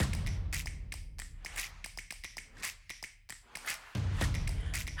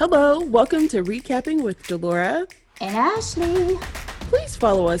Hello, welcome to Recapping with Delora and Ashley. Please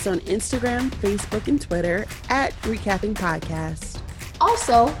follow us on Instagram, Facebook, and Twitter at Recapping Podcast.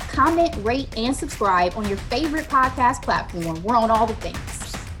 Also, comment, rate, and subscribe on your favorite podcast platform. We're on all the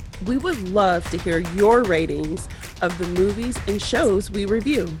things. We would love to hear your ratings of the movies and shows we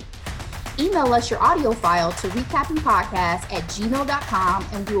review. Email us your audio file to recappingpodcast@gmail.com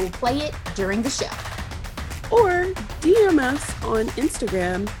and we will play it during the show. Or DM us on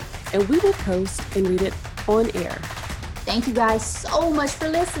Instagram and we will post and read it on air. Thank you guys so much for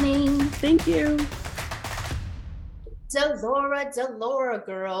listening. Thank you. Delora,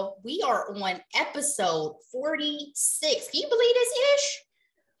 girl. We are on episode 46. Can you believe this, Ish?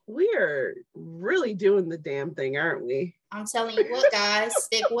 We're really doing the damn thing, aren't we? I'm telling you what, guys,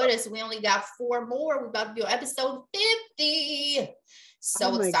 stick with us. We only got 4 more. We're about to be on episode 50.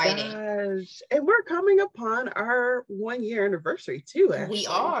 So exciting. Gosh. And we're coming upon our 1-year anniversary too, actually. We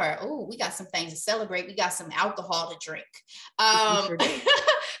are. Oh, we got some things to celebrate. We got some alcohol to drink. Sure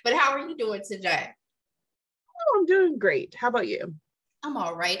but how are you doing today? Oh, I'm doing great. How about you? I'm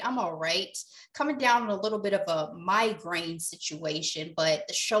all right. Coming down a little bit of a migraine situation, but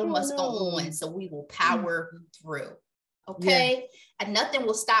the show must go on, so we will power through. Okay? Yeah. And nothing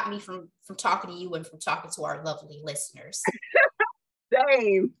will stop me from talking to you and from talking to our lovely listeners.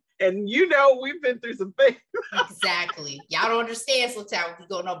 Same. And we've been through some things. Exactly. Y'all don't understand sometimes what we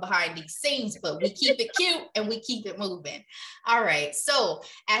going on behind these scenes, but we keep it cute and we keep it moving. All right. So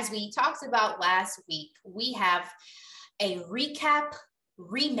as we talked about last week, we have a remake,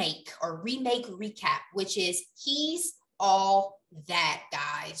 which is He's All That,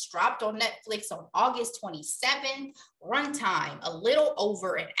 guys. Dropped on Netflix on August 27th. Runtime a little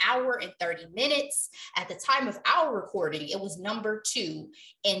over an hour and 30 minutes. At the time of our recording, it was number 2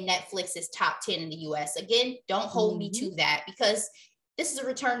 in Netflix's top 10 in the US. Again, don't hold me to that, because this is a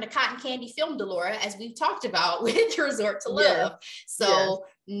return to cotton candy film, Delora, as we've talked about with Resort to Love. So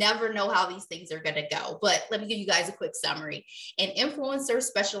never know how these things are going to go. But let me give you guys a quick summary. An influencer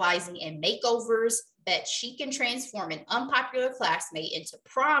specializing in makeovers that she can transform an unpopular classmate into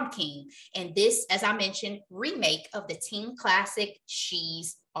prom king. And this, as I mentioned, remake of the teen classic,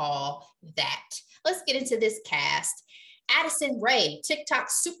 She's All That. Let's get into this cast. Addison Rae, TikTok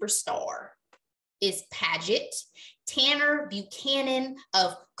superstar, is Paget. Tanner Buchanan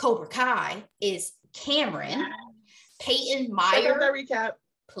of Cobra Kai is Cameron. Peyton Meyer. That recap.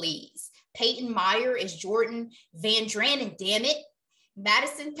 Please. Peyton Meyer is Jordan Van Dranen, damn it.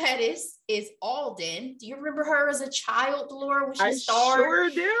 Madison Pettis is Alden. Do you remember her as a child, Laura, when she starred? I sure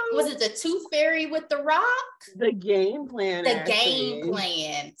do. Was it the Tooth Fairy with The Rock? The Game Plan. Game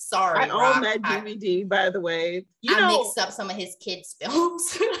Plan. Sorry, I own that DVD, by the way. I mixed up some of his kids'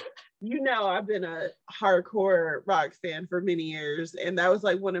 films. I've been a hardcore Rock fan for many years, and that was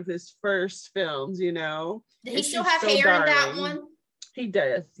like one of his first films, Did he still have hair in that one? He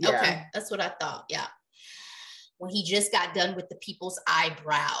does, yeah. Okay, that's what I thought, yeah. When he just got done with The People's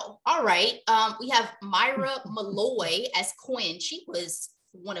Eyebrow. All right, we have Myra Malloy as Quinn. She was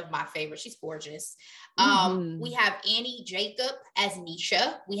one of my favorites. She's gorgeous. We have Annie Jacob as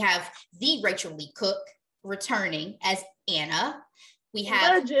Nisha. We have the Rachel Lee Cook returning as Anna. We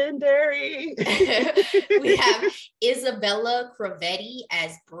have legendary. We have Isabella Cravetti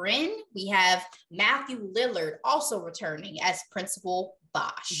as Bryn. We have Matthew Lillard also returning as Principal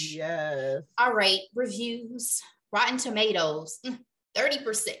Bosch. Yes. All right, reviews. Rotten Tomatoes,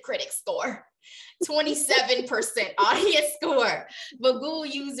 30% critic score, 27% audience score. But Google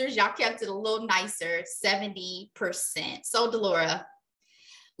users, y'all kept it a little nicer, 70%. So, Delora,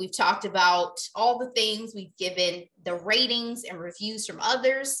 we've talked about all the things, we've given the ratings and reviews from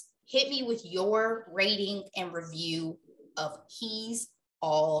others. Hit me with your rating and review of He's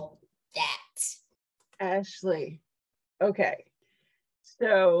All That. Ashley. Okay.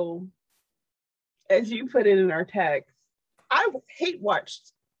 So, as you put it in our text, I hate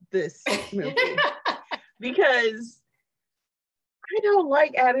watched this movie because I don't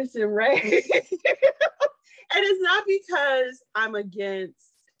like Addison Rae. And it's not because I'm against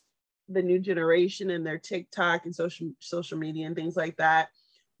the new generation and their TikTok and social media and things like that,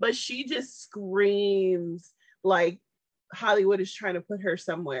 but she just screams like Hollywood is trying to put her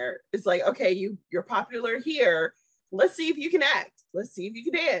somewhere. It's like, okay, you're popular here. Let's see if you can act. Let's see if you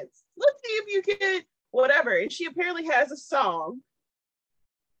can dance. Let's see if you can whatever. And she apparently has a song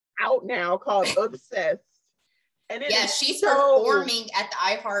out now called Obsessed. And she's performing at the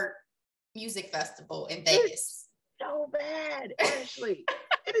iHeart Music Festival in Vegas. So bad, Ashley.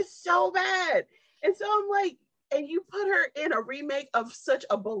 It is so bad. And so I'm like, and you put her in a remake of such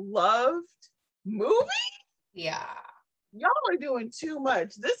a beloved movie? Yeah. y'all are doing too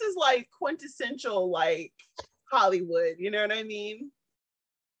much. This is like quintessential like Hollywood, you know what I mean?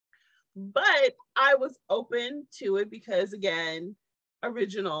 But I was open to it because again,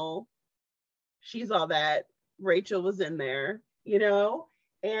 original, she's all that. Rachel was in there, you know,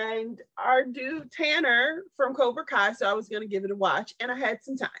 and our dude Tanner from Cobra Kai. So I was going to give it a watch, and I had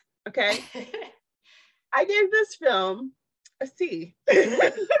some time. Okay. I gave this film a C. I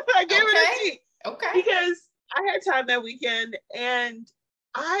gave it a C. Okay. Because I had time that weekend and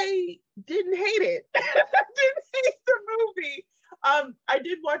I didn't hate it. I didn't hate the movie. I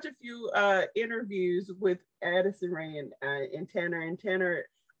did watch a few interviews with Addison Rae and Tanner,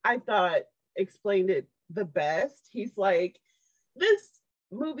 I thought explained it the best. He's like, this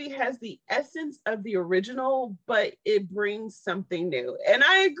movie has the essence of the original, but it brings something new. And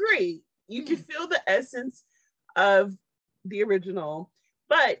I agree. You can feel the essence of the original,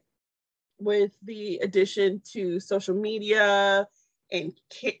 but with the addition to social media and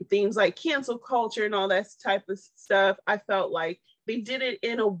things like cancel culture and all that type of stuff, I felt like they did it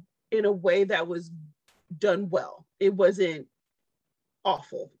in a way that was done well. It wasn't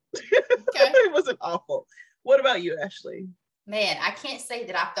awful. Okay. It wasn't awful. What about you, Ashley? Man, I can't say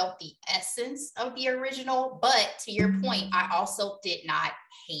that I felt the essence of the original, but to your point, I also did not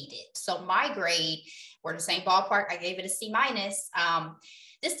hate it. So my grade, we're in the same ballpark. I gave it a C minus.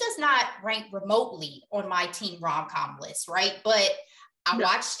 This does not rank remotely on my teen rom-com list, right? But I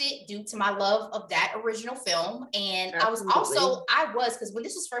watched it due to my love of that original film. And Absolutely. I was, because when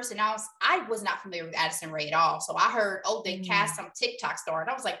this was first announced, I was not familiar with Addison Rae at all. So I heard, they cast some TikTok star. And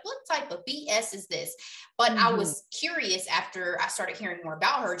I was like, what type of BS is this? But I was curious after I started hearing more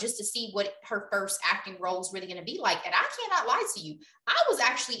about her, just to see what her first acting role was really going to be like. And I cannot lie to you, I was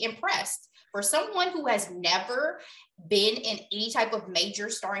actually impressed. For someone who has never been in any type of major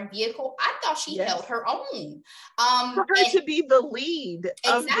starring vehicle, I thought she held her own. For her to be the lead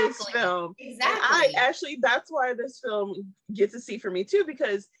of this film. Exactly. That's why this film gets a C for me too,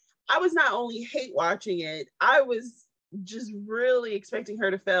 because I was not only hate watching it, I was just really expecting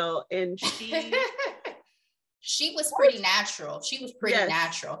her to fail. And she was pretty natural. She was pretty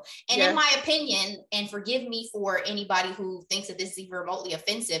natural. And in my opinion, and forgive me for anybody who thinks that this is even remotely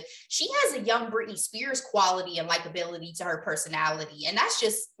offensive, she has a young Britney Spears quality and likability to her personality. And that's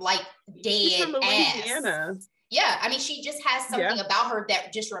just like dead ass. Yeah, I mean, she just has something about her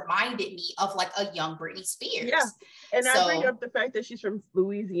that just reminded me of like a young Britney Spears. Yeah, and I bring up the fact that she's from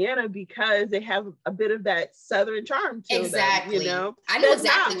Louisiana because they have a bit of that Southern charm to them, you know? I know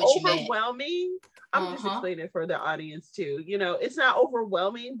exactly what you meant. Overwhelming. I'm just explaining it for the audience too. You know, it's not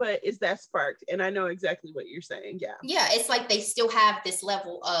overwhelming, but it's that sparked. And I know exactly what you're saying. Yeah. Yeah, it's like they still have this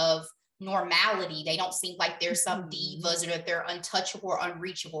level of normality. They don't seem like they're some divas or that they're untouchable or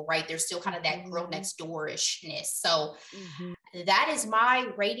unreachable, right? They're still kind of that girl next door-ishness. So that is my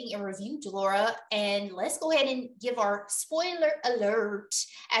rating and review, Delora. And let's go ahead and give our spoiler alert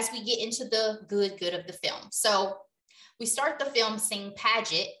as we get into the good of the film. So we start the film seeing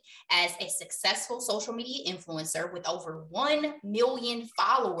Paget as a successful social media influencer with over 1 million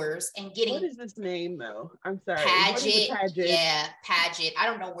followers and getting... What is this name though? I'm sorry. Paget. Yeah, Paget. I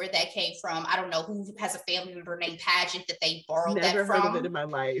don't know where that came from. I don't know who has a family member named Paget that they borrowed that from. Never heard of it in my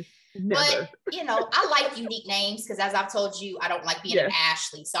life. Never. But, you know, I like unique names because as I've told you, I don't like being an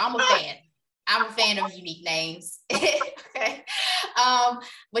Ashley. So I'm a fan. I'm a fan of unique names. Okay.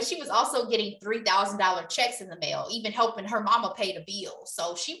 But she was also getting $3,000 checks in the mail, even helping her mama pay the bill.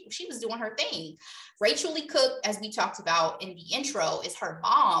 So she was doing her thing. Rachel Lee Cook, as we talked about in the intro, is her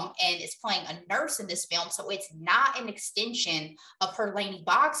mom and is playing a nurse in this film. So it's not an extension of her Lainey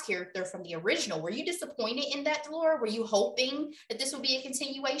Boggs character from the original. Were you disappointed in that, Delora? Were you hoping that this would be a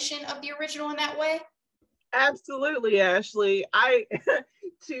continuation of the original in that way? Absolutely, Ashley.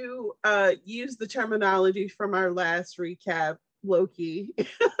 To use the terminology from our last recap, Loki,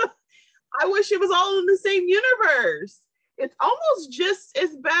 I wish it was all in the same universe. It's almost just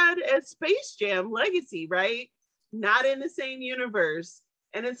as bad as Space Jam Legacy, right? Not in the same universe.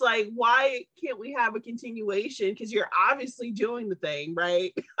 And it's like, why can't we have a continuation? Because you're obviously doing the thing,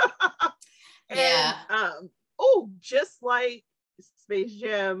 right? Just like Space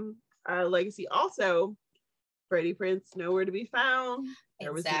Jam Legacy, also Freddie Prinze nowhere to be found.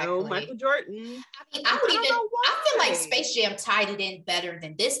 There was no Michael Jordan. I mean, I feel like Space Jam tied it in better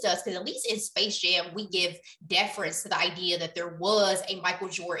than this does, because at least in Space Jam, we give deference to the idea that there was a Michael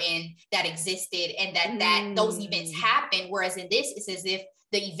Jordan that existed and that those events happened. Whereas in this, it's as if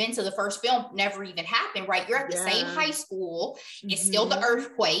the events of the first film never even happened, right? You're at the same high school. It's still the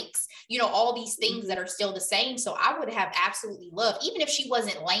earthquakes, you know, all these things that are still the same. So I would have absolutely loved, even if she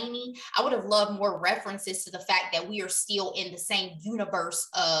wasn't Lainey, I would have loved more references to the fact that we are still in the same universe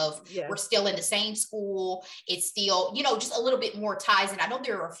of we're still in the same school. It's still, you know, just a little bit more ties. And I know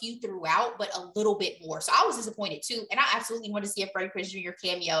there are a few throughout, but a little bit more. So I was disappointed too. And I absolutely want to see a Freddie Prinze Jr.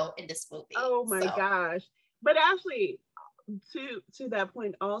 cameo in this movie. Oh my gosh. But actually, to that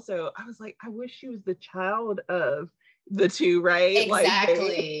point also, I was like, I wish she was the child of the two, right?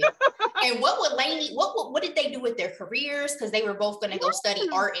 Exactly. And what would Lainey, what did they do with their careers? Because they were both going to go study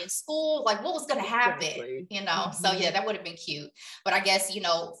art in school. Like, what was going to happen? You know? So yeah, that would have been cute. But I guess, you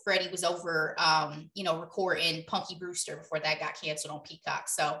know, Freddie was over, you know, recording Punky Brewster before that got canceled on Peacock.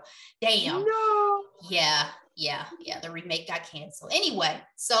 So damn. No. Yeah, the remake got canceled. Anyway,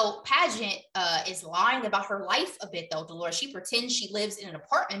 so Pageant is lying about her life a bit though, Dolores. She pretends she lives in an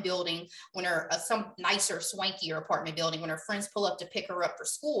apartment building when some nicer, swankier apartment building when her friends pull up to pick her up for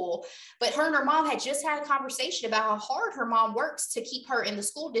school. But her and her mom had just had a conversation about how hard her mom works to keep her in the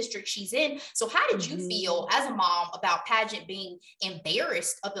school district she's in. So how did you feel as a mom about Pageant being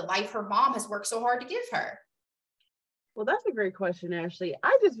embarrassed of the life her mom has worked so hard to give her? Well, that's a great question, Ashley.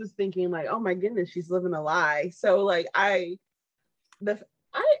 I just was thinking like, oh my goodness, she's living a lie. So like I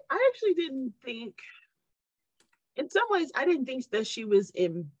actually didn't think, in some ways, I didn't think that she was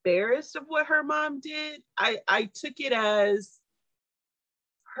embarrassed of what her mom did. I took it as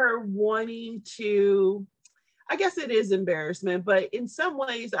her wanting to, I guess it is embarrassment, but in some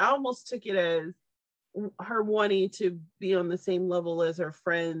ways, I almost took it as her wanting to be on the same level as her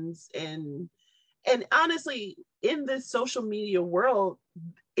friends. And honestly, in this social media world,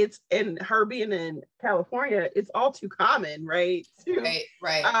 and her being in California, it's all too common, right?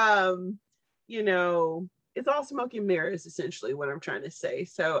 Right. You know, it's all smoke and mirrors, essentially, what I'm trying to say.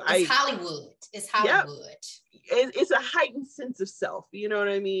 So it's Hollywood. It's Hollywood. It's a heightened sense of self. You know what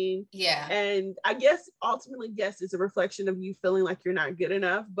I mean? Yeah. And I guess ultimately, yes, it's a reflection of you feeling like you're not good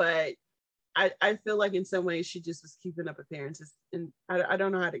enough, but I feel like in some ways she just was keeping up appearances, and I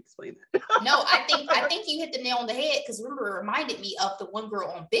don't know how to explain that. No, I think you hit the nail on the head, because remember, it reminded me of the one girl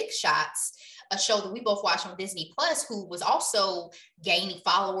on Big Shots, a show that we both watched on Disney Plus, who was also gaining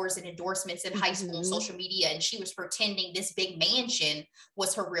followers and endorsements in high school and social media, and she was pretending this big mansion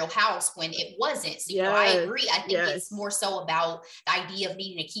was her real house when it wasn't. So you know, I agree. I think it's more so about the idea of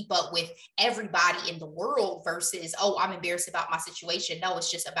needing to keep up with everybody in the world versus, oh, I'm embarrassed about my situation. No,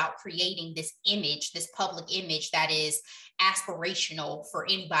 it's just about creating this image, this public image that is aspirational for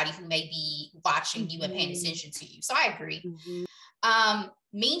anybody who may be watching you and paying attention to you. So I agree.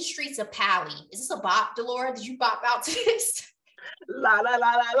 Mean Streets of Pally. Is this a bop, Delora? Did you bop out to this? La la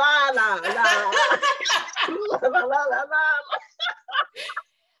la la la la la la la la la.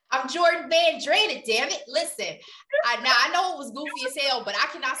 I'm Jordan Van Drana, damn it. Listen, I know it was goofy as hell, but I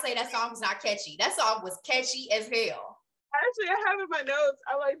cannot say that song was not catchy. That song was catchy as hell. Actually, I have in my notes,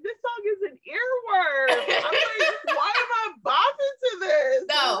 I'm like, this song is an earworm. I'm like, why am I bopping to this?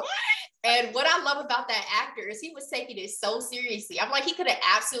 No. What? And what I love about that actor is he was taking it so seriously. I'm like, he could have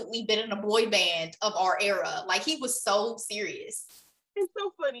absolutely been in a boy band of our era. Like, he was so serious. It's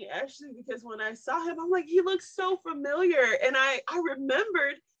so funny, actually, because when I saw him, I'm like, he looks so familiar. And I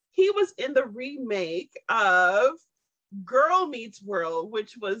remembered he was in the remake of Girl Meets World,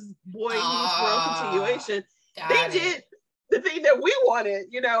 which was Boy Meets World continuation. They did the thing that we wanted,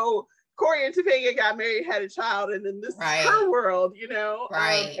 you know. Corey and Topanga got married, had a child, and then this is her world, you know.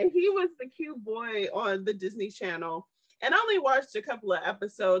 And he was the cute boy on the Disney Channel. And I only watched a couple of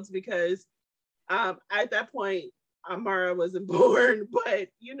episodes because at that point, Amara wasn't born, but,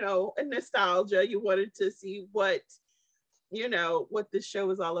 you know, a nostalgia, you wanted to see what, you know, what this show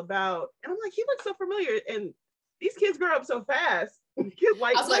was all about. And I'm like, he looks so familiar. And these kids grow up so fast.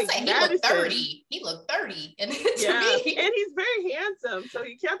 Like, I was going to say, he looked 30. He looked 30. And and he's very handsome. So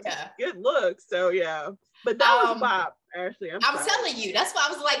he kept good looks. So yeah. But that was Bob, Ashley. I'm telling you, that's why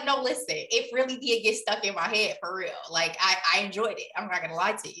I was like, no, listen, it really did get stuck in my head for real. Like, I enjoyed it. I'm not gonna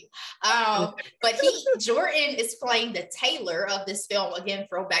lie to you. But Jordan is playing the Taylor of this film, again,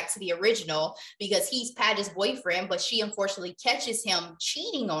 throwback to the original, because he's Patty's boyfriend, but she unfortunately catches him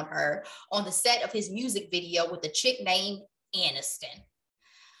cheating on her on the set of his music video with a chick named Aniston.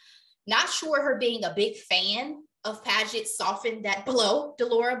 Not sure her being a big fan of Pageant softened that blow,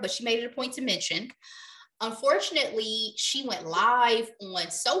 Delora, but she made it a point to mention. Unfortunately, she went live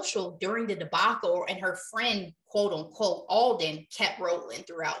on social during the debacle, and her friend quote unquote Alden kept rolling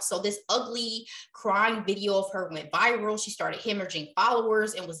throughout. So this ugly crying video of her went viral. She started hemorrhaging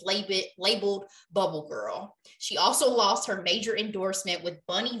followers and was labeled Bubble Girl. She also lost her major endorsement with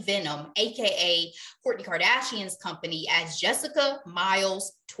Bunny Venom, aka Kourtney Kardashian's company, as Jessica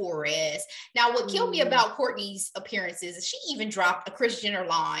Miles Torres. Now, what killed me about Kourtney's appearances is she even dropped a Kris Jenner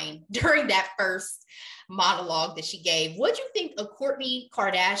line during that first monologue that she gave. What do you think of Kourtney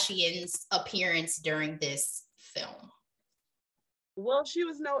Kardashian's appearance during this film? Well, she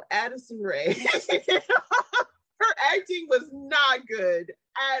was no Addison Rae. Her acting was not good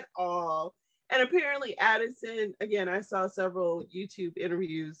at all. And apparently Addison, again, I saw several YouTube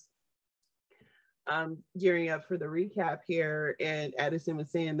interviews gearing up for the recap here, and Addison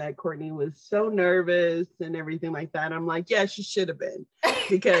was saying that Kourtney was so nervous and everything like that. I'm like, yeah, she should have been,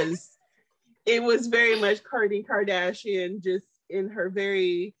 because it was very much Kourtney Kardashian, just in her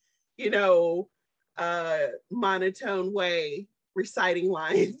very, monotone way, reciting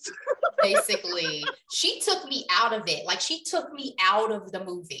lines. Basically, she took me out of it. Like, she took me out of the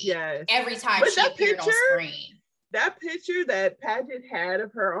movie. Yes. Every time she appeared on screen. That picture that Paget had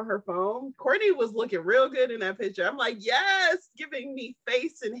of her on her phone, Kourtney was looking real good in that picture. I'm like, yes, giving me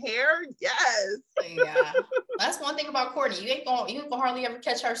face and hair. Yes. Yeah. That's one thing about Kourtney. You ain't gonna hardly ever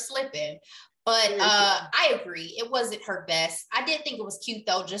catch her slipping. But I agree, it wasn't her best. I did think it was cute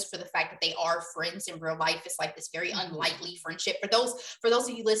though, just for the fact that they are friends in real life. It's like this very unlikely friendship. For those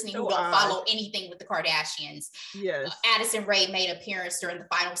of you listening who don't follow anything with the Kardashians, yes, Addison Rae made an appearance during the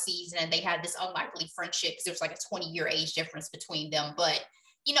final season, and they had this unlikely friendship because there was like a 20-year age difference between them. But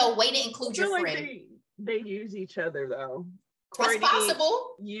way to include your friend. Like they use each other though. That's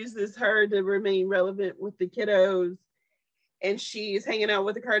possible. Uses her to remain relevant with the kiddos, and she's hanging out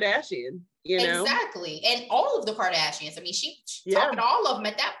with the Kardashian. Exactly. And all of the Kardashians. I mean, she's talking to all of them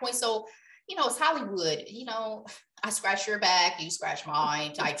at that point. So, it's Hollywood. I scratch your back, you scratch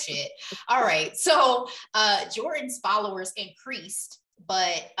mine type shit. All right. So Jordan's followers increased,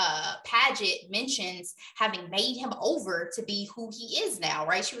 but Paget mentions having made him over to be who he is now,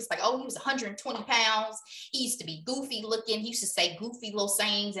 right? She was like, oh, he was 120 pounds. He used to be goofy looking. He used to say goofy little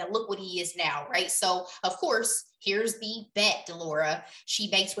sayings, and look what he is now, right? So, of course, here's the bet, Delora. She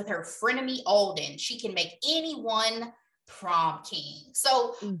makes with her frenemy Alden. She can make anyone prom king.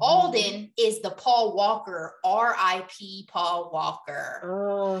 So Alden is the Paul Walker, R.I.P. Paul Walker.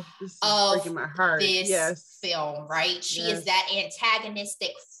 Oh, this is breaking my heart. This film, right? She is that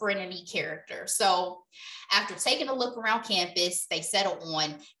antagonistic frenemy character. So after taking a look around campus, they settled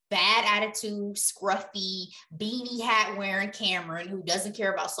on bad attitude, scruffy, beanie hat wearing Cameron, who doesn't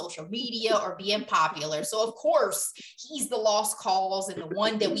care about social media or being popular. So of course, he's the lost cause and the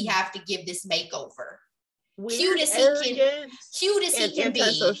one that we have to give this makeover. Cute as he can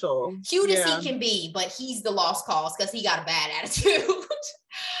be, but he's the lost cause because he got a bad attitude.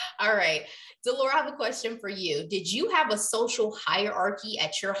 All right. Delora, I have a question for you. Did you have a social hierarchy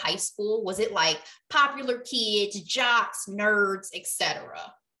at your high school? Was it like popular kids, jocks, nerds,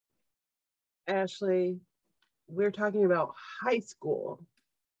 etc.? Ashley, we're talking about high school.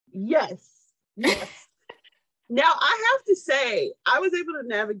 Yes. Now, I have to say, I was able to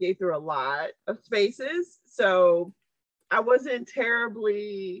navigate through a lot of spaces. So I wasn't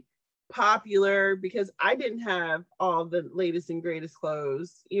terribly popular because I didn't have all the latest and greatest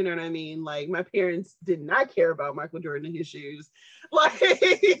clothes. You know what I mean? Like, my parents did not care about Michael Jordan and his shoes. Like, you know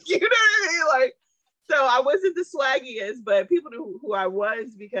what I mean? Like, so I wasn't the swaggiest, but people knew who I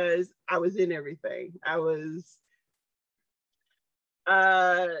was because I was in everything. I was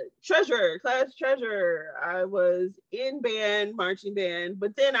class treasurer. I was in band, marching band,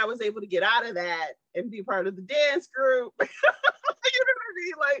 but then I was able to get out of that and be part of the dance group. You know what I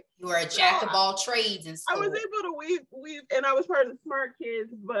mean? Like, you were a jack of all trades in school. I was able to weave, and I was part of the smart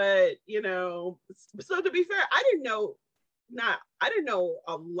kids, but so to be fair, I didn't know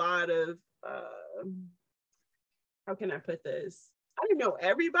a lot of how can I put this? I didn't know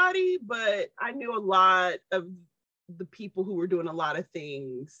everybody, but I knew a lot of the people who were doing a lot of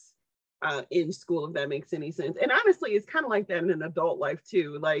things in school, if that makes any sense. And honestly, it's kind of like that in an adult life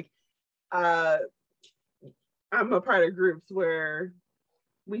too. Like, I'm a part of groups where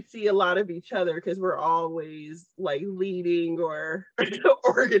we see a lot of each other because we're always like leading or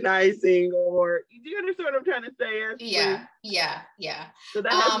organizing, or do you understand what I'm trying to say, Ashley? Yeah. So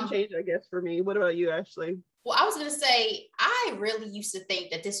that hasn't changed, I guess, for me. What about you, Ashley? Well, I was gonna say, I really used to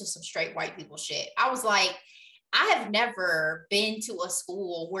think that this was some straight white people shit. I was like, I have never been to a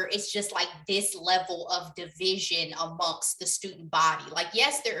school where it's just like this level of division amongst the student body. Like,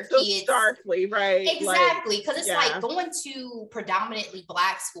 yes, there are so kids. starkly, right? Exactly. Because it's yeah. like going to predominantly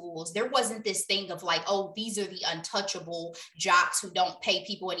Black schools, there wasn't this thing of like, oh, these are the untouchable jocks who don't pay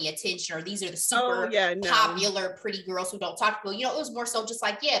people any attention, or these are the super popular pretty girls who don't talk to people. You know, it was more so just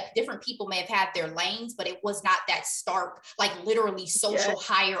like, yeah, different people may have had their lanes, but it was not that stark, like literally social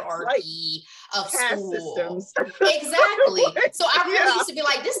hierarchy of school systems. Exactly. So I really used to be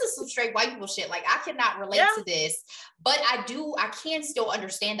like, this is some straight white people shit. Like, I cannot relate to this, but I can still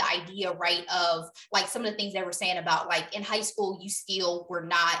understand the idea, right, of like some of the things they were saying about like in high school, you still were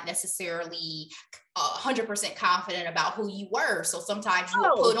not necessarily 100% confident about who you were. So sometimes you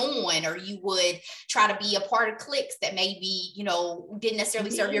would put on, or you would try to be a part of cliques that maybe, you know, didn't necessarily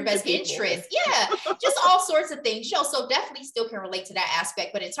serve your best interest. Yeah, just all sorts of things. You know, so definitely still can relate to that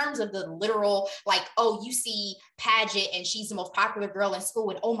aspect. But in terms of the literal, like, oh, you see Pageant and she's the most popular girl in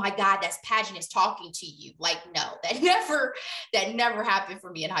school, and oh my God, that's Pageant is talking to you. Like, no, that never happened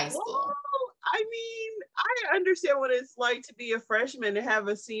for me in high school. Well, I mean, I understand what it's like to be a freshman and have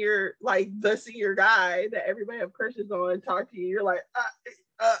a senior, like the senior guy that everybody have crushes on, talk to you. You're like,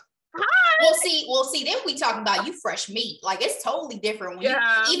 hi. Well, see, then we talking about you fresh meat. Like, it's totally different when you,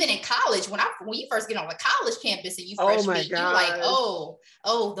 even in college, when you first get on the college campus and you fresh meat, you're like, oh,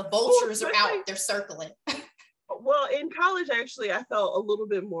 the vultures are out, they're circling. Well, in college, actually, I felt a little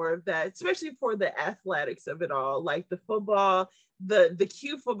bit more of that, especially for the athletics of it all, like the football, the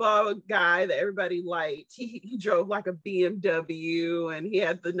cute football guy that everybody liked. He drove like a BMW and he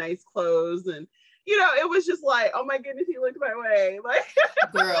had the nice clothes, and you know, it was just like, oh my goodness, he looked my way. Like,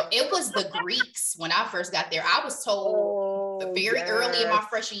 girl, it was the Greeks when I first got there. I was told very early in my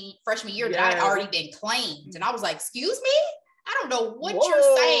freshman year that I'd already been claimed, and I was like, excuse me? I don't know what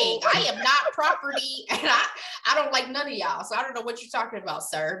you're saying. I am not property, and I don't like none of y'all. So I don't know what you're talking about,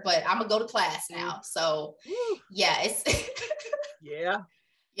 sir, but I'm gonna go to class now. So yeah, it's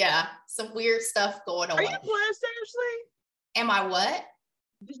yeah, some weird stuff going on. Are you pledged, Ashley? Am I what?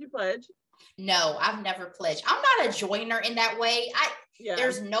 Did you pledge? No, I've never pledged. I'm not a joiner in that way. I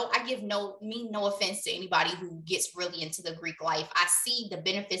give no offense to anybody who gets really into the Greek life. I see the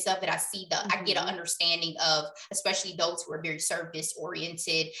benefits of it. I get an understanding of, especially those who are very service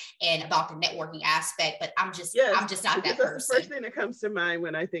oriented and about the networking aspect, but I'm just not that person. That's the first thing that comes to mind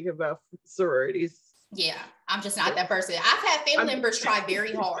when I think about sororities. Yeah, I'm just not that person. I've had family members try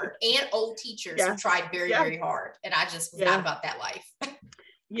very hard, and old teachers who tried very, very hard, and I just was not about that life.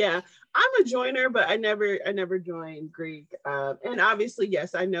 Yeah, I'm a joiner, but I never joined Greek. And obviously,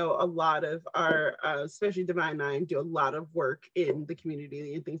 yes, I know a lot of our, especially Divine Nine, do a lot of work in the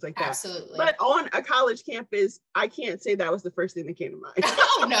community and things like that. Absolutely. But on a college campus, I can't say that was the first thing that came to mind.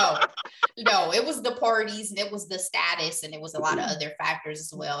 Oh, no, it was the parties, and it was the status, and it was a lot of other factors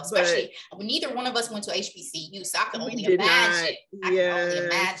as well. Especially when neither one of us went to HBCU, so I can only imagine. I can only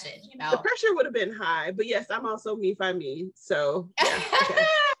imagine, you know. The pressure would have been high, but yes, I'm also me by me. So yeah.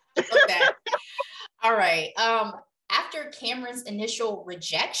 Okay. Okay. All right. After Cameron's initial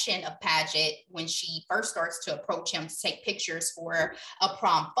rejection of Pageant when she first starts to approach him to take pictures for a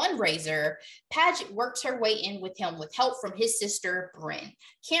prom fundraiser, Pageant works her way in with him with help from his sister, Bryn.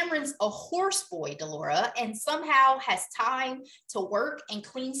 Cameron's a horse boy, Delora, and somehow has time to work and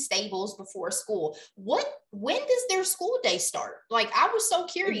clean stables before school. When does their school day start? Like, I was so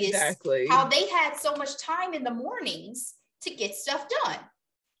curious how they had so much time in the mornings to get stuff done.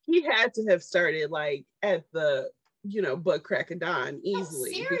 He had to have started like at the, butt crack of dawn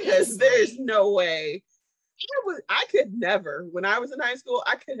easily, because there's no way. I could never, when I was in high school,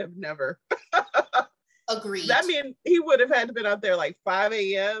 I could have never. Agreed. That mean he would have had to been out there like 5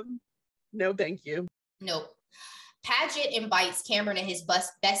 a.m. No, thank you. Nope. Pageant invites Cameron and his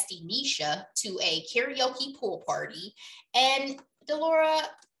bestie Nisha to a karaoke pool party, and Delora,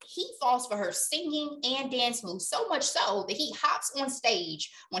 he falls for her singing and dance moves, so much so that he hops on stage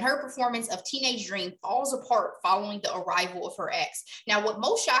when her performance of Teenage Dream falls apart following the arrival of her ex. Now, what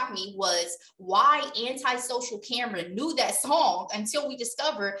most shocked me was why antisocial Cameron knew that song until we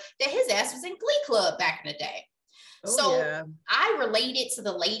discovered that his ass was in Glee Club back in the day. I related to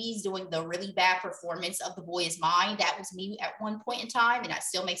the ladies doing the really bad performance of The Boy Is Mine. That was me at one point in time, and that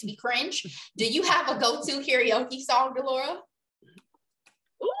still makes me cringe. Do you have a go-to karaoke song, Delora?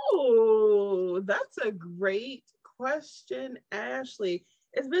 Oh, that's a great question, Ashley.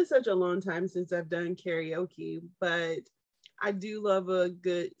 It's been such a long time since I've done karaoke, but I do love a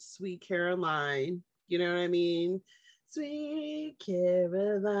good Sweet Caroline. You know what I mean? Sweet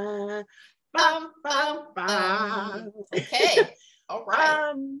Caroline. Bum, bum, bum. Okay. All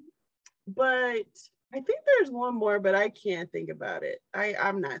right. But I think there's one more, but I can't think about it.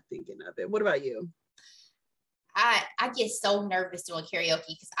 I'm not thinking of it. What about you? I get so nervous doing karaoke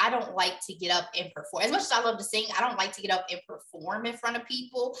because I don't like to get up and perform. As much as I love to sing, I don't like to get up and perform in front of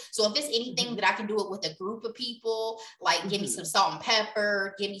people. So if it's anything that I can do it with a group of people, like give me some Salt and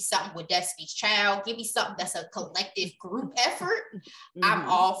Pepper, give me something with Destiny's Child, give me something that's a collective group effort, I'm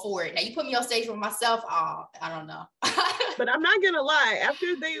all for it. Now you put me on stage with myself, I don't know. But I'm not gonna lie,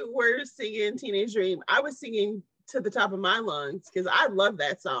 after they were singing Teenage Dream, I was singing to the top of my lungs because I love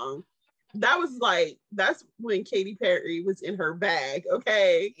that song. That's when Katy Perry was in her bag.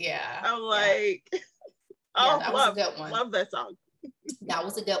 Okay. Yeah. I'm like, that was a good one. Love that song. That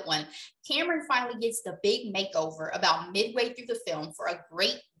was a good one. Cameron finally gets the big makeover about midway through the film for a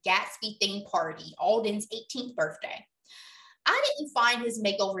Great Gatsby themed party, Alden's 18th birthday. I didn't find his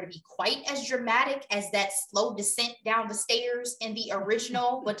makeover to be quite as dramatic as that slow descent down the stairs in the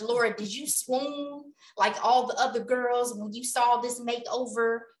original. But Laura, did you swoon like all the other girls when you saw this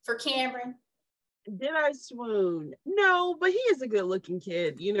makeover for Cameron? Did I swoon? No, but he is a good looking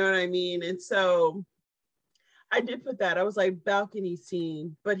kid. You know what I mean? And so I did put that. I was like, balcony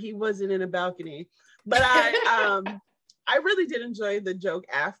scene, but he wasn't in a balcony. But I really did enjoy the joke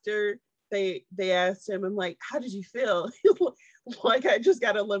after they asked him, I'm like, how did you feel? Like I just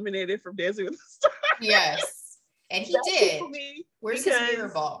got eliminated from Dancing with the Stars. Yes. And he did. Where's his mirror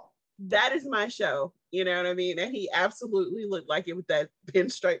ball? That is my show. You know what I mean? And he absolutely looked like it with that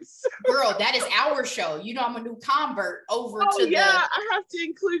pinstripes. Girl, that is our show. You know, I'm a new convert over to I have to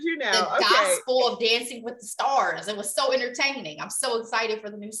include you now. The gospel of Dancing with the Stars. It was so entertaining. I'm so excited for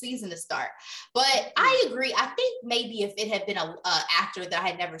the new season to start. But I agree. I think maybe if it had been an actor that I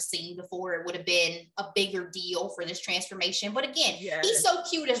had never seen before, it would have been a bigger deal for this transformation. But again, he's so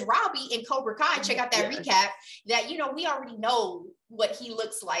cute as Robbie in Cobra Kai. Check out that recap that, you know, we already know what he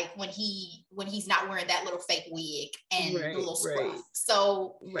looks like when he's not wearing that little fake wig and the little scruff.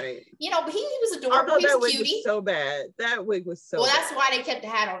 So, you know, but he was adorable. He was a cutie. Was so bad. That wig was so bad. That's why they kept the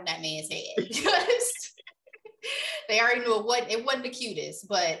hat on that man's head. Because they already knew it wasn't the cutest.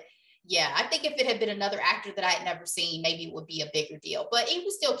 But yeah, I think if it had been another actor that I had never seen, maybe it would be a bigger deal. But he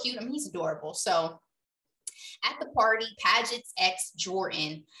was still cute. I mean, he's adorable. So at the party, Paget's ex,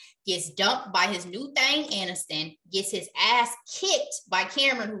 Jordan, gets dumped by his new thing, Aniston, gets his ass kicked by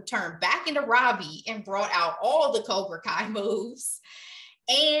Cameron, who turned back into Robbie and brought out all the Cobra Kai moves.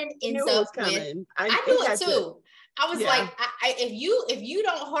 And ends up with, I knew it too. I was like,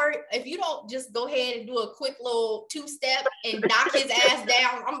 if you don't just go ahead and do a quick little 2-step and knock his ass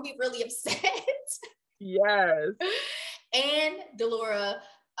down, I'm gonna be really upset. Yes. And Delora,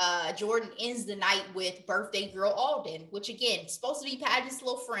 Jordan ends the night with birthday girl Alden, which again, supposed to be Paget's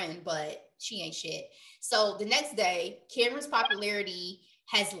little friend, but she ain't shit. So the next day, Cameron's popularity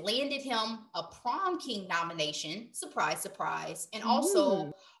has landed him a prom king nomination. Surprise, surprise. And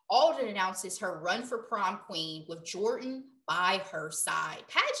also Alden announces her run for prom queen with Jordan by her side.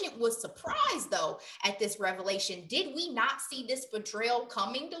 Paget was surprised though at this revelation. Did we not see this betrayal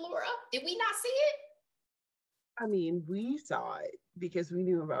coming, Delora? Did we not see it? I mean, we saw it because we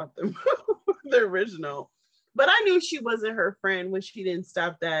knew about the original, but I knew she wasn't her friend when she didn't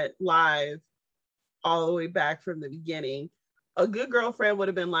stop that live all the way back from the beginning. A good girlfriend would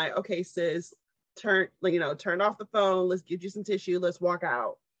have been like, okay, sis, turn off the phone. Let's get you some tissue. Let's walk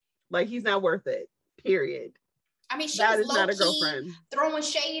out. Like, he's not worth it, period. I mean, she was not a girlfriend, throwing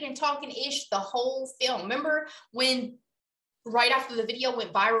shade and talking ish the whole film. Remember when right after the video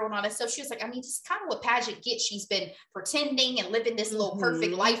went viral and all that stuff, she was like, I mean, just kind of what Paget gets. She's been pretending and living this little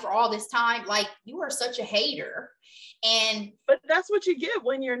perfect life for all this time. Like, you are such a hater. But that's what you get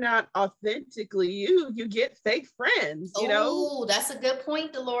when you're not authentically you. You get fake friends, you know? Oh, that's a good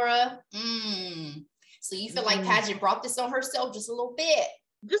point, Delora. So you feel like Paget brought this on herself just a little bit?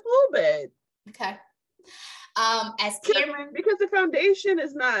 Just a little bit. Okay. As Cameron, because the foundation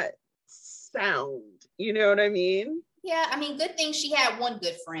is not sound, you know what I mean? Yeah, I mean, good thing she had one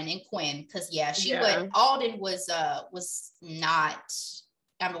good friend in Quinn, because Alden was not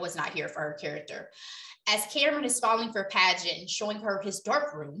here for her character. As Cameron is falling for Paget and showing her his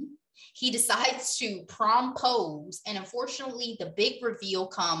dark room, he decides to prom-pose, and unfortunately, the big reveal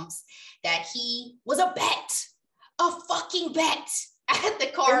comes that he was a fucking bet at the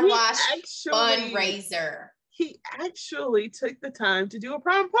car wash fundraiser. He actually took the time to do a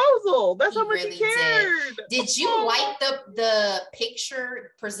promposal. That's how much he cared. Did you like the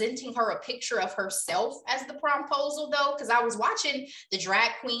picture, presenting her a picture of herself as the promposal though? Because I was watching the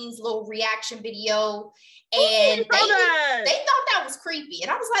drag queen's little reaction video and they thought that was creepy. And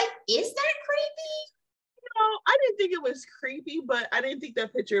I was like, is that creepy? No, I didn't think it was creepy, but I didn't think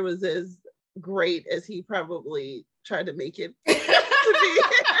that picture was as great as he probably tried to make it to be.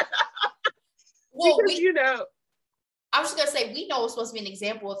 Well, because, you know, I was just gonna say, we know it's supposed to be an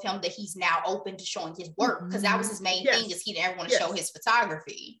example of him that he's now open to showing his work, because that was his main thing, is he didn't want to show his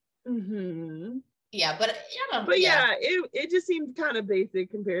photography. Yeah, but yeah, it just seemed kind of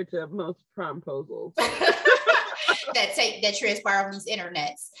basic compared to most promposals that transpire on these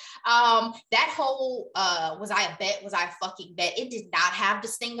internets. That whole was I a fucking bet? It did not have the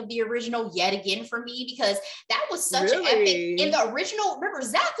sting of the original yet again for me, because that was such an epic. In the original, remember,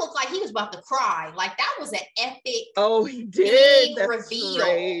 Zach looked like he was about to cry. Like, that was an epic. Oh, he did. Big reveal.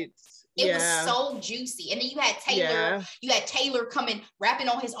 Right. It was so juicy. And then you had Taylor, Taylor coming, rapping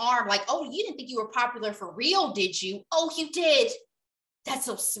on his arm, like, oh, you didn't think you were popular for real, did you? Oh, you did. That's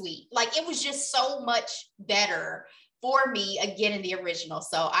so sweet. Like, it was just so much better for me again in the original.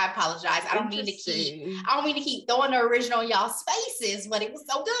 So I apologize. I don't mean to keep throwing the original in y'all's faces, but it was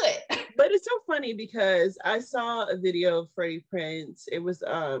so good. But it's so funny because I saw a video of Freddie Prinze. It was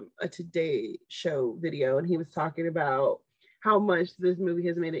a Today Show video, and he was talking about how much this movie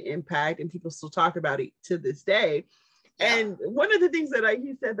has made an impact, and people still talk about it to this day. Yeah. And one of the things that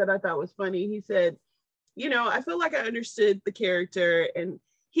he said that I thought was funny, he said, you know, I feel like I understood the character, and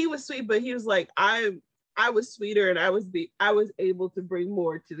he was sweet, but he was like, I was sweeter, and I was able to bring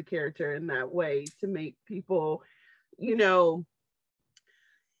more to the character in that way to make people, you know,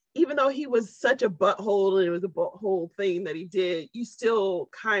 even though he was such a butthole and it was a butthole thing that he did, you still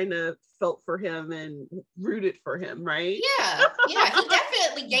kind of felt for him and rooted for him, right? Yeah, he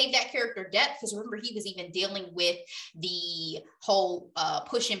definitely gave that character depth, because remember, he was even dealing with the whole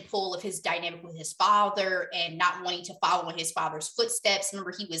push and pull of his dynamic with his father and not wanting to follow in his father's footsteps.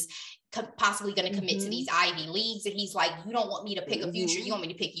 Remember, he was possibly going to commit to these Ivy Leagues, and he's like, you don't want me to pick a future, you want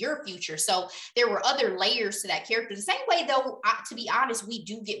me to pick your future. So there were other layers to that character. The same way, though, to be honest, we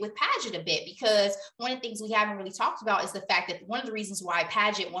do get with Paget a bit, because one of the things we haven't really talked about is the fact that one of the reasons why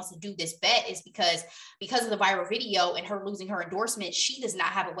Paget wants to do this bet is because of the viral video and her losing her endorsement, she does not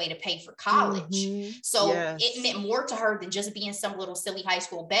have a way to pay for college. So it meant more to her than just being some little silly high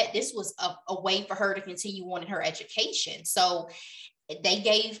school bet. This was a way for her to continue on in her education. So they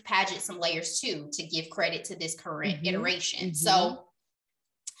gave Paget some layers too, to give credit to this current iteration. So,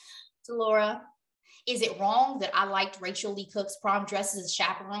 Laura, is it wrong that I liked Rachel Lee Cook's prom dress as a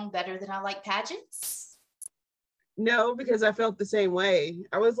chaperone better than I like Paget's? No, because I felt the same way.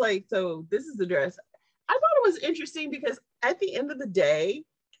 I was like, so this is the dress. I thought it was interesting because at the end of the day,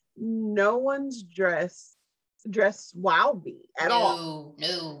 no one's dress wowed me at all.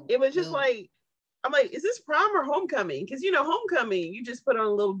 No. It was just like, I'm like, is this prom or homecoming? Because, you know, homecoming, you just put on a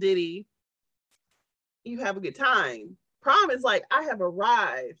little ditty, you have a good time. Prom is like, I have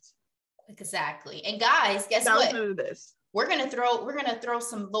arrived. Exactly. And guys, guess what? None of this. We're gonna throw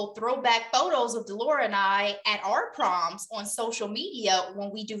some little throwback photos of Delora and I at our proms on social media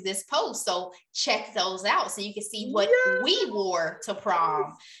when we do this post. So check those out so you can see what we wore to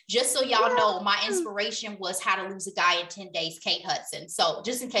prom. Just so y'all know, my inspiration was How to Lose a Guy in 10 Days, Kate Hudson. So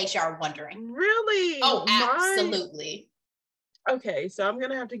just in case y'all are wondering. Really? Oh, absolutely. Okay, so I'm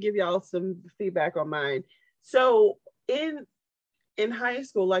gonna have to give y'all some feedback on mine. So in high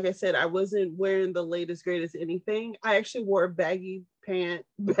school, like I said, I wasn't wearing the latest, greatest anything. I actually wore baggy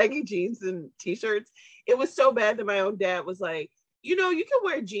jeans and t-shirts. It was so bad that my own dad was like, you know, you can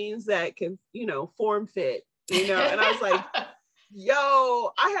wear jeans that can, you know, form fit, you know? And I was like,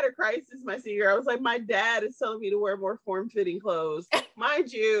 yo, I had a crisis my senior year. I was like, my dad is telling me to wear more form-fitting clothes.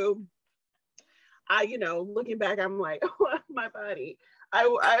 Mind you, you know, looking back, I'm like, oh, my body.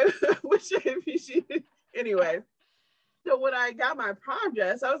 I wish I appreciated. Anyway. So when I got my prom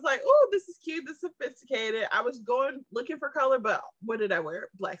dress, I was like, oh, this is cute, this is sophisticated. I was looking for color, but what did I wear?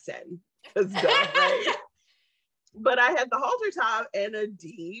 Black satin. Right? But I had the halter top and a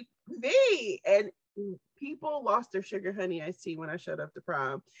deep V, and people lost their sugar honey iced tea when I showed up to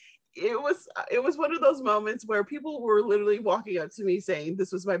prom. It was one of those moments where people were literally walking up to me saying,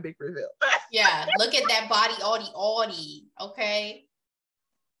 this was my big reveal. Yeah, look at that body, Audie, okay?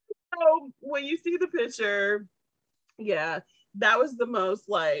 So when you see the picture, yeah, that was the most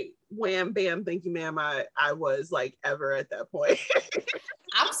like wham bam thank you ma'am I was like ever at that point.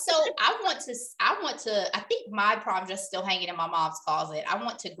 I think my prom dress is still hanging in my mom's closet. I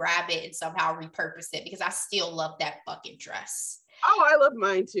want to grab it and somehow repurpose it because I still love that fucking dress. Oh, I love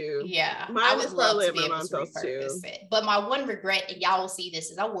mine too. Yeah, mine is probably at my mom's house too. But my one regret, and y'all will see this,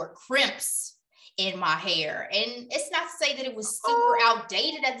 is I wore crimps in my hair, and it's not to say that it was super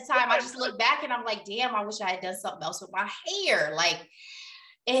outdated at the time. I just look back and I'm like, damn, I wish I had done something else with my hair. Like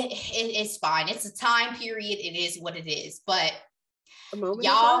it's fine, it's a time period, it is what it is. But A moment in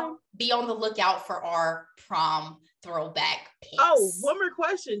Y'all time? be on the lookout for our prom throwback pics. Oh, one more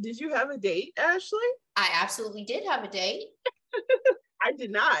question. Did you have a date, Ashley? I absolutely did have a date. I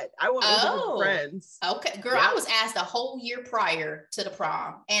did not. I went with a group of friends. Okay, girl, Yeah. I was asked a whole year prior to the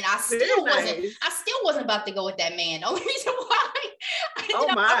prom, and I Very still nice. wasn't about to go with that man. The only reason why Oh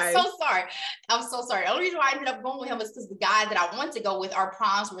my. I'm so sorry. I'm so sorry. The only reason why I ended up going with him is because the guy that I wanted to go with, our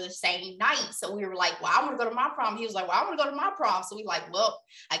proms were the same night. So we were like, well, I want to go to my prom. He was like, well, I want to go to my prom. So we like, well,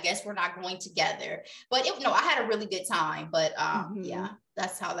 I guess we're not going together. But no, I had a really good time. But yeah,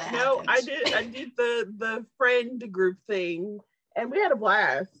 that's how that happened. I did the friend group thing, and we had a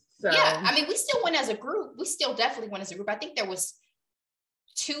blast. So yeah, I mean, we still went as a group. We still definitely went as a group. I think there was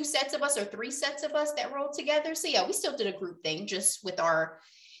 2 sets of us or 3 sets of us that rode together. So yeah, we still did a group thing just with our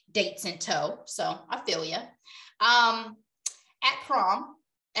dates in tow. So I feel you. At prom,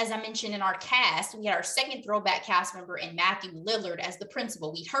 as I mentioned in our cast, we had our second throwback cast member in Matthew Lillard as the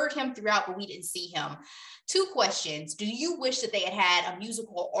principal. We heard him throughout, but we didn't see him. 2 questions. Do you wish that they had a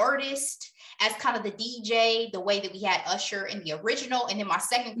musical artist as kind of the DJ, the way that we had Usher in the original? And then my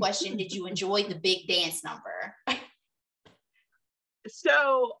second question, did you enjoy the big dance number?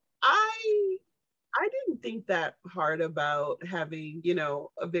 So I didn't think that hard about having,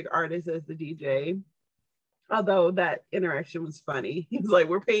 a big artist as the DJ. Although that interaction was funny. He's like,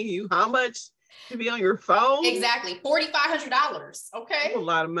 we're paying you how much to be on your phone? Exactly. $4,500. Okay. That's a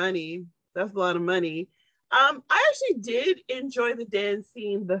lot of money. That's a lot of money. I actually did enjoy the dance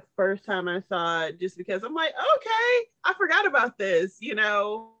scene the first time I saw it, just because I'm like, okay, I forgot about this,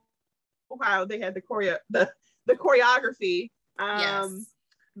 how they had the choreography. Yes.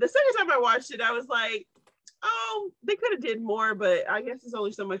 The second time I watched it, I was like, oh, they could have did more, but I guess there's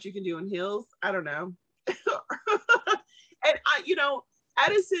only so much you can do in heels. I don't know. And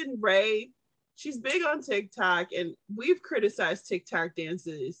Addison Rae, she's big on TikTok, and we've criticized TikTok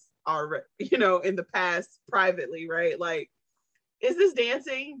dances already, in the past privately, right? Like, is this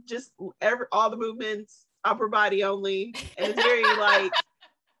dancing just all the movements, upper body only? And it's very like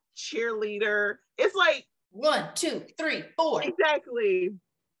cheerleader. It's like 1, 2, 3, 4. Exactly.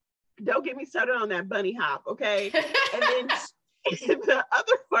 Don't get me started on that bunny hop, okay? And then the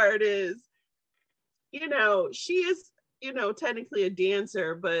other part is, she is, technically a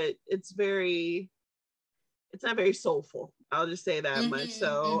dancer, but it's not very soulful. I'll just say that much.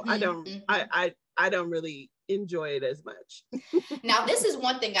 So I don't really enjoy it as much. Now, this is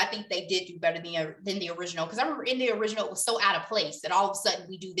one thing I think they did do better than the original, because I remember in the original it was so out of place that all of a sudden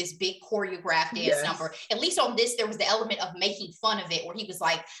we do this big choreographed dance number. At least on this, there was the element of making fun of it, where he was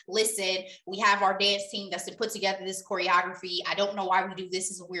like, listen, we have our dance team that's been put together this choreography. I don't know why we do this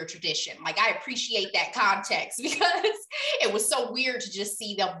as a weird tradition. Like, I appreciate that context, because it was so weird to just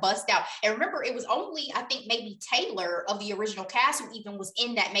see them bust out. And remember, it was only, I think, maybe Taylor of the original cast who even was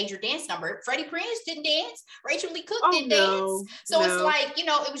in that major dance number. Freddie Prinze didn't dance. Rachel Lee Cook didn't dance. So it's like,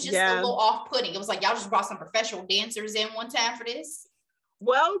 it was just a little off-putting. It was like, y'all just brought some professional dancers in one time for this.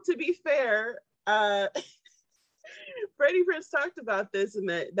 Well, to be fair, Freddie Prinze talked about this in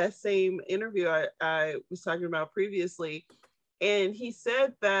that same interview I was talking about previously. And he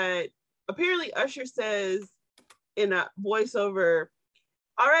said that apparently Usher says in a voiceover,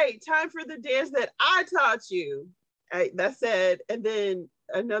 all right, time for the dance that I taught you. That's it. And then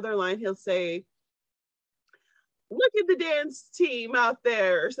another line he'll say, look at the dance team out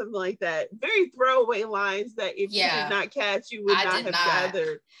there, or something like that. Very throwaway lines that if you did not catch, you would not have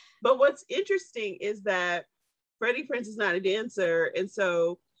gathered. But what's interesting is that Freddie Prinze is not a dancer. And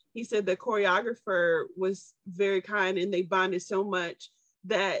so he said the choreographer was very kind, and they bonded so much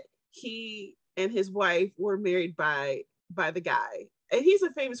that he and his wife were married by the guy. And he's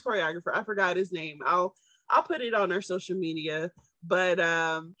a famous choreographer. I forgot his name. I'll put it on our social media. But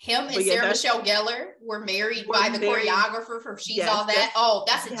him and Sarah Michelle Gellar were married by the choreographer for She's All That. Oh,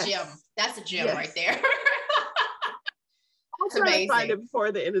 that's a gem. That's a gem right there. I'll try to find it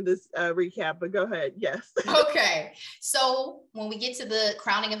before the end of this recap, but go ahead. Yes. Okay. So when we get to the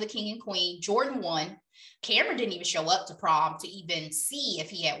crowning of the king and queen, Jordan won. Cameron didn't even show up to prom to even see if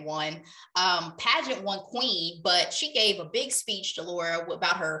he had won. Pageant won queen, but she gave a big speech to Laura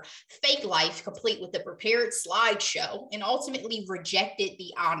about her fake life, complete with a prepared slideshow, and ultimately rejected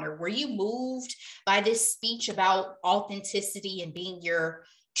the honor. Were you moved by this speech about authenticity and being your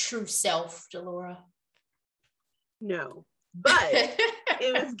true self, Delora? No, but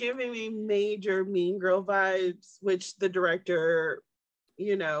it was giving me major Mean Girl vibes, which the director,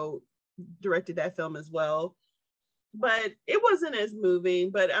 directed that film as well, but it wasn't as moving.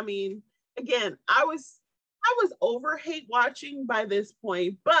 But I mean, again, I was over hate watching by this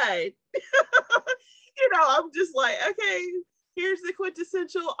point, but I'm just like, okay, here's the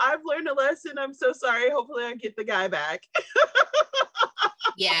quintessential, I've learned a lesson, I'm so sorry, hopefully I get the guy back.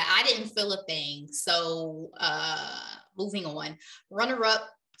 Yeah, I didn't feel a thing. So moving on. Runner-up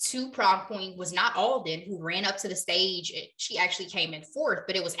to prom queen was not Alden, who ran up to the stage. She actually came in fourth,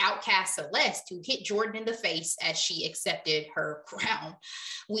 but it was Outcast Celeste who hit Jordan in the face as she accepted her crown.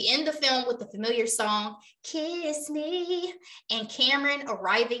 We end the film with the familiar song, Kiss Me, and Cameron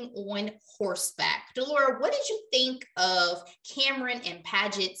arriving on horseback. Delora, what did you think of Cameron and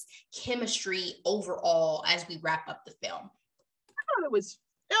Paget's chemistry overall as we wrap up the film? I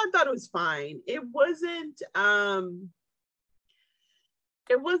thought it was fine. It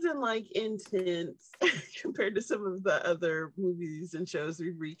wasn't like intense compared to some of the other movies and shows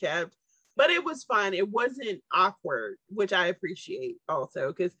we've recapped, but it was fine. It wasn't awkward, which I appreciate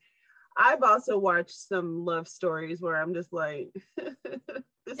also, because I've also watched some love stories where I'm just like,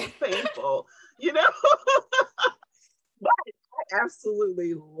 this is painful, you know? But I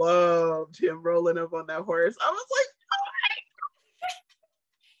absolutely loved him rolling up on that horse. I was like,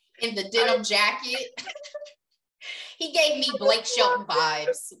 in the denim jacket. He gave me Blake Shelton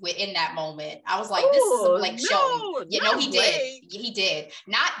vibes in that moment. I was like, this is a Blake Shelton. You know, he Blake. Did. He did.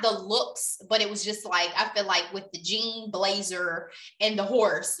 Not the looks, but it was just like, I feel like with the jean blazer and the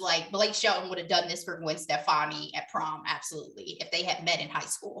horse, like Blake Shelton would have done this for Gwen Stefani at prom. Absolutely. If they had met in high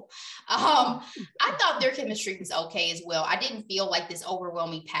school. I thought their chemistry was okay as well. I didn't feel like this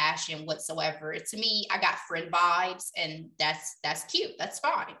overwhelming passion whatsoever. To me, I got friend vibes, and that's cute. That's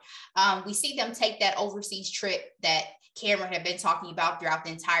fine. We see them take that overseas trip that Cameron had been talking about throughout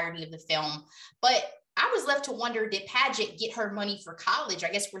the entirety of the film. But I was left to wonder, did Paget get her money for college? I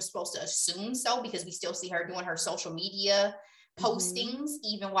guess we're supposed to assume so, because we still see her doing her social media postings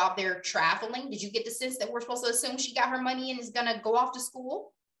even while they're traveling. Did you get the sense that we're supposed to assume she got her money and is going to go off to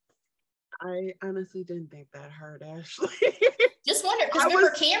school? I honestly didn't think that hard, Ashley. Just wondered, because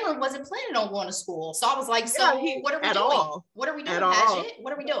remember, Cameron wasn't planning on going to school. So I was like, what are we doing? What are we doing, Paget?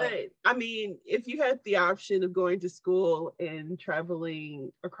 What are we doing? But, I mean, if you had the option of going to school and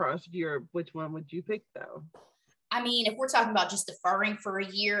traveling across Europe, which one would you pick, though? I mean, if we're talking about just deferring for a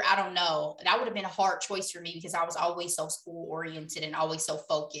year, I don't know. That would have been a hard choice for me, because I was always so school oriented and always so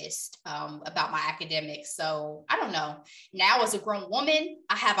focused about my academics. So I don't know. Now as a grown woman,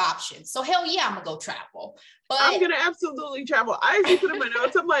 I have options. So hell yeah, I'm gonna go travel. But I'm gonna absolutely travel. I actually put in my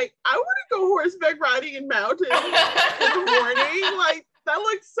notes, I'm like, I want to go horseback riding in mountains in the morning. Like, that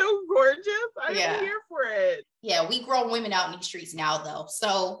looks so gorgeous. I'm here for it. Yeah, we grown women out in these streets now, though.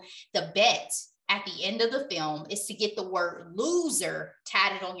 So the bet at the end of the film is to get the word loser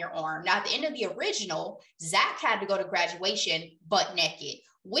tatted on your arm. Now, at the end of the original, Zach had to go to graduation butt naked.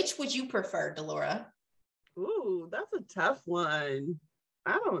 Which would you prefer, Delora? Ooh, that's a tough one.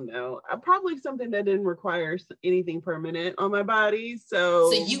 I don't know. Probably something that didn't require anything permanent on my body.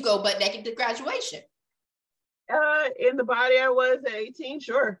 So you go butt naked to graduation? In the body I was at 18,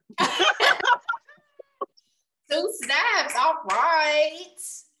 sure. 2 snaps. All right.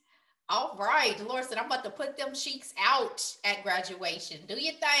 All right, Dolores said, I'm about to put them cheeks out at graduation. Do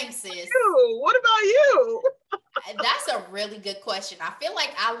your thing, sis. What about you? That's a really good question. I feel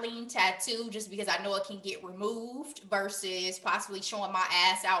like I lean tattoo just because I know it can get removed versus possibly showing my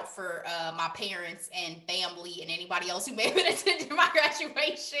ass out for my parents and family and anybody else who may have been attending my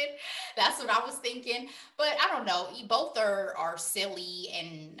graduation. That's what I was thinking. But I don't know. Both are silly,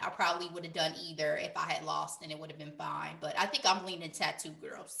 and I probably would have done either if I had lost, and it would have been fine. But I think I'm leaning tattoo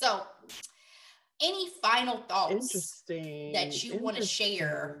girl. So any final thoughts that you want to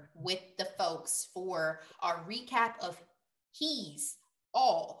share with the folks for our recap of He's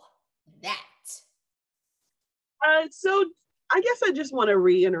All That? So I guess I just want to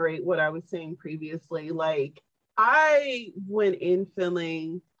reiterate what I was saying previously. Like, I went in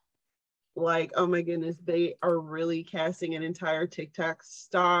feeling like, oh my goodness, they are really casting an entire TikTok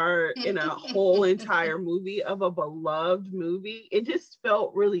star in a whole entire movie of a beloved movie. It just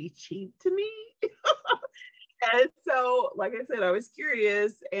felt really cheap to me. And so, like I said, I was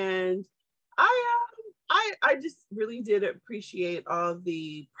curious, and I just really did appreciate all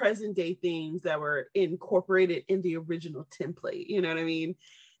the present day themes that were incorporated in the original template. You know what I mean?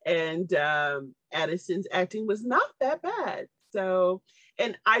 And Addison's acting was not that bad. So,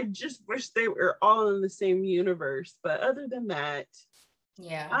 and I just wish they were all in the same universe. But other than that,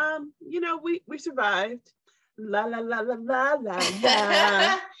 yeah, we survived. La la la la la la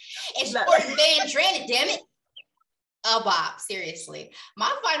la. It's Gordon Van Drannon, damn it. Bob, seriously.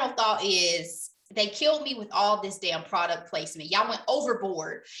 My final thought is they killed me with all this damn product placement. Y'all went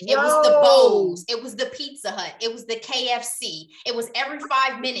overboard. It was the Bose. It was the Pizza Hut. It was the KFC. It was every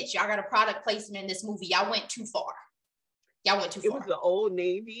 5 minutes. Y'all got a product placement in this movie. Y'all went too far. Y'all went too far. It was the Old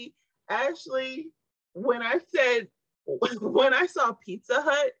Navy. Ashley, when I saw Pizza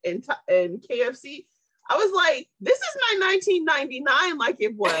Hut and KFC, I was like, this is my 1999 like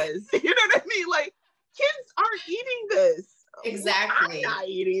it was. You know what I mean? Like, kids aren't eating this. Exactly. I'm not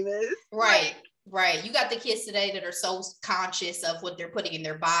eating this. Right. Right. You got the kids today that are so conscious of what they're putting in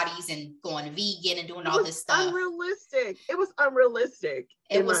their bodies and going vegan and doing all this stuff. Unrealistic. It was unrealistic,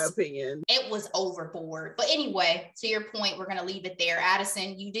 in my opinion. It was overboard. But anyway, to your point, we're gonna leave it there.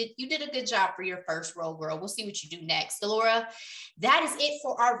 Addison, you did a good job for your first role, girl. We'll see what you do next. Delora, that is it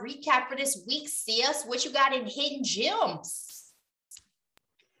for our recap for this week. Sis, what you got in Hidden Gems?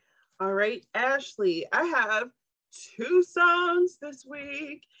 All right, Ashley, I have 2 songs this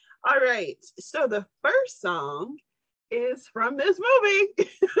week. All right, so the first song is from this movie.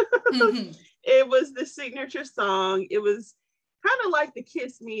 Mm-hmm. It was the signature song. It was kind of like the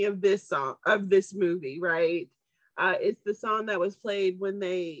Kiss Me of this movie, right? It's the song that was played when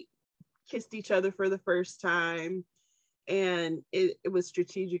they kissed each other for the first time, and it was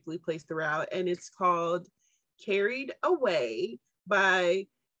strategically placed throughout, and it's called Carried Away by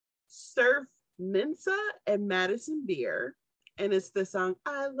Surf Mensa and Madison Beer. And it's the song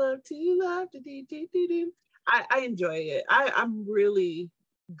I love to love to do. I enjoy it. I'm really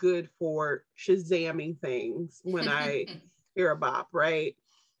good for Shazamming things when I hear a bop, right?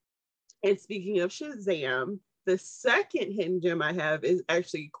 And speaking of Shazam, the second hidden gem I have is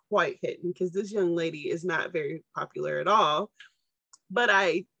actually quite hidden because this young lady is not very popular at all. But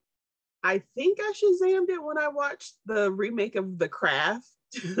I think I Shazammed it when I watched the remake of The Craft.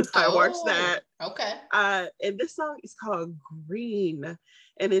 I watched that. Okay. And this song is called Green,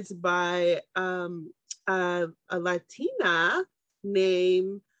 and it's by a Latina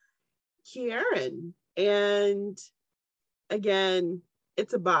named Kieran. And again,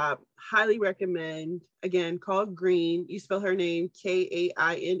 it's a bop. Highly recommend. Again, called Green. You spell her name Kaina.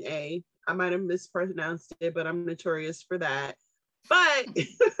 I might have mispronounced it, but I'm notorious for that. But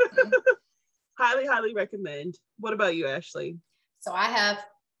highly recommend. What about you, Ashley? So I have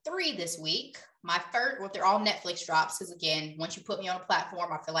 3 this week. My first, well, they're all Netflix drops because again, once you put me on a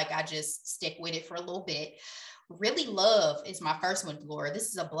platform, I feel like I just stick with it for a little bit. Really Love is my first one, Laura. This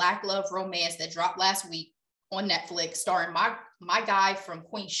is a Black love romance that dropped last week on Netflix, starring my guy from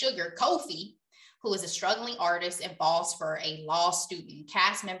Queen Sugar, Kofi, who is a struggling artist and falls for a law student.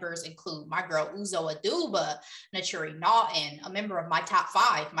 Cast members include my girl Uzo Aduba, Naturi Naughton, a member of my top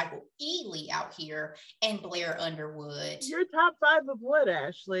 5, Michael Ealy out here, and Blair Underwood. Your top 5 of what,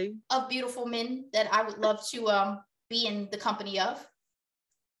 Ashley? Of beautiful men that I would love to be in the company of.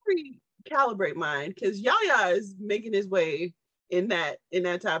 Recalibrate mine, because Yaya is making his way in that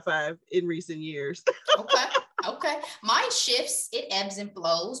top 5 in recent years. Okay. Mine shifts, it ebbs and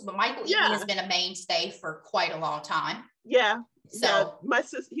flows, but Michael Ealy has been a mainstay for quite a long time. Yeah. So yeah, my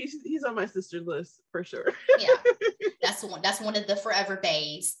sister, he's on my sister's list for sure. Yeah, that's one of the forever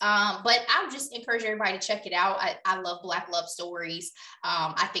bays. But I would just encourage everybody to check it out. I love Black love stories.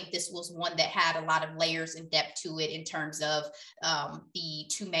 I think this was one that had a lot of layers and depth to it in terms of the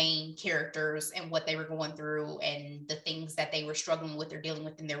 2 main characters and what they were going through and the things that they were struggling with or dealing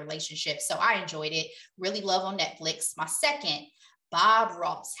with in their relationship. So I enjoyed it. Really love on Netflix. My second, Bob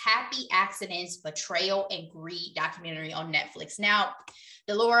Ross, Happy Accidents, Betrayal, and Greed documentary on Netflix. Now,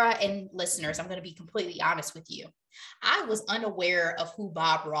 Delora and listeners, I'm going to be completely honest with you. I was unaware of who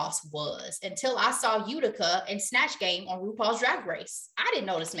Bob Ross was until I saw Utica and Snatch Game on RuPaul's Drag Race. I didn't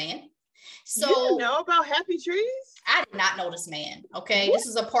know this man. So you didn't know about Happy Trees? I did not know this man. Okay. What? This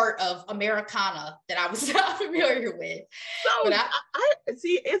is a part of Americana that I was not familiar with. So but I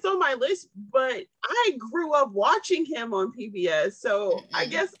see it's on my list, but I grew up watching him on PBS. So I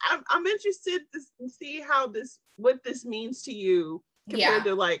guess I'm interested to see what this means to you compared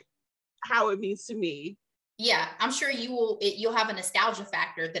to like how it means to me. Yeah, I'm sure you'll have a nostalgia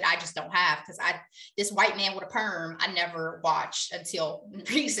factor that I just don't have because this White Man with a Perm I never watched until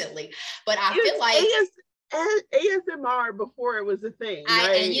recently. But I feel like ASMR before it was a thing.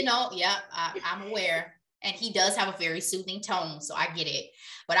 Right? And I'm aware. And he does have a very soothing tone, so I get it.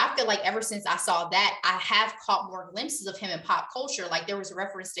 But I feel like ever since I saw that, I have caught more glimpses of him in pop culture. Like there was a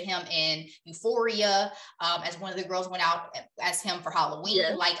reference to him in Euphoria, as one of the girls went out as him for Halloween.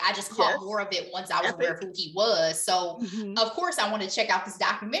 Yes. Like I just caught more of it once I was aware of who he was. So of course I wanted to check out this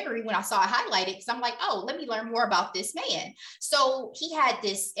documentary when I saw it highlighted because I'm like, oh, let me learn more about this man. So he had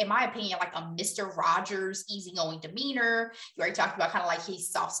this, in my opinion, like a Mr. Rogers easygoing demeanor. You already talked about kind of like he's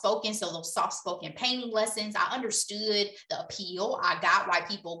soft-spoken, so those soft-spoken painting lessons lessons. I understood the appeal. I got why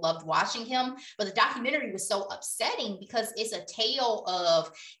people loved watching him, but the documentary was so upsetting because it's a tale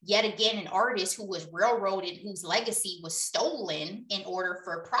of yet again an artist who was railroaded, whose legacy was stolen in order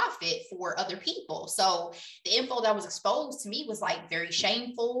for profit for other people. So the info that was exposed to me was like very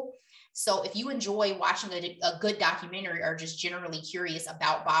shameful. So if you enjoy watching a good documentary or just generally curious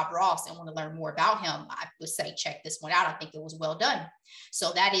about Bob Ross and want to learn more about him, I would say check this one out. I think it was well done.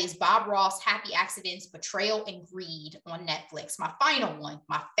 So that is Bob Ross, Happy Accidents, Betrayal, and Greed on Netflix. My final one,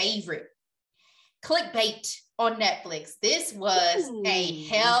 my favorite, Clickbait on Netflix. This was a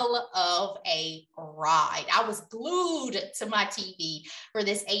hell of a ride. I was glued to my TV for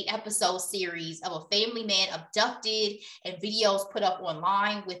this 8-episode series of a family man abducted and videos put up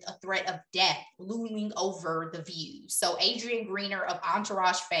online with a threat of death looming over the view. So Adrian Grenier of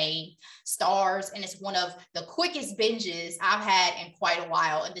Entourage fame stars, and it's one of the quickest binges I've had in quite a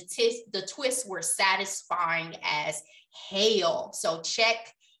while. And the twists were satisfying as hell. So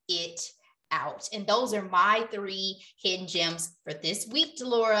check it out. And those are my 3 hidden gems for this week,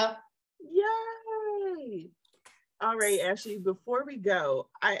 Delora. Yay! All right, Ashley, before we go,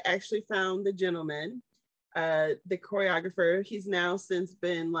 I actually found the gentleman, the choreographer. He's now since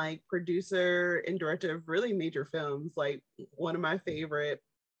been like producer and director of really major films, like one of my favorite,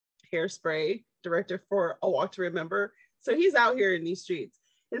 Hairspray, director for A Walk to Remember. So he's out here in these streets.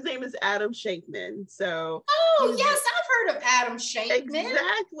 His name is Adam Shankman. So yes, I've heard of Adam Shankman.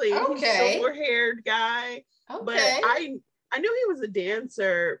 Exactly. Okay. He's a silver-haired guy. Okay. But I knew he was a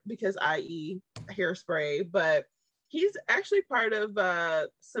dancer because i.e. Hairspray, but he's actually part of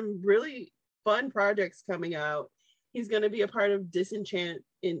some really fun projects coming out. He's going to be a part of Disenchanted,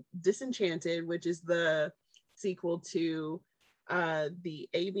 which is the sequel to the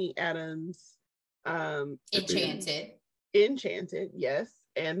Amy Adams Enchanted, yes.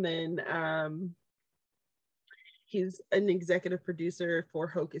 And then he's an executive producer for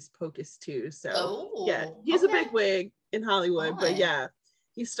Hocus Pocus too. So yeah, he's a big wig in Hollywood. But yeah,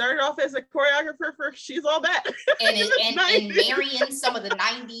 he started off as a choreographer for She's All That. and marrying some of the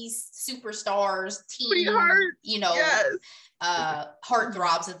 90s superstars, teen, yes.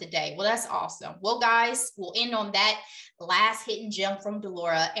 heartthrobs of the day. Well, that's awesome. Well, guys, we'll end on that last hidden gem from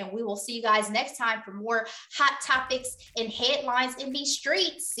Delora, and we will see you guys next time for more hot topics and headlines in these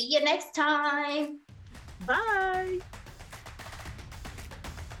streets. See you next time. Bye.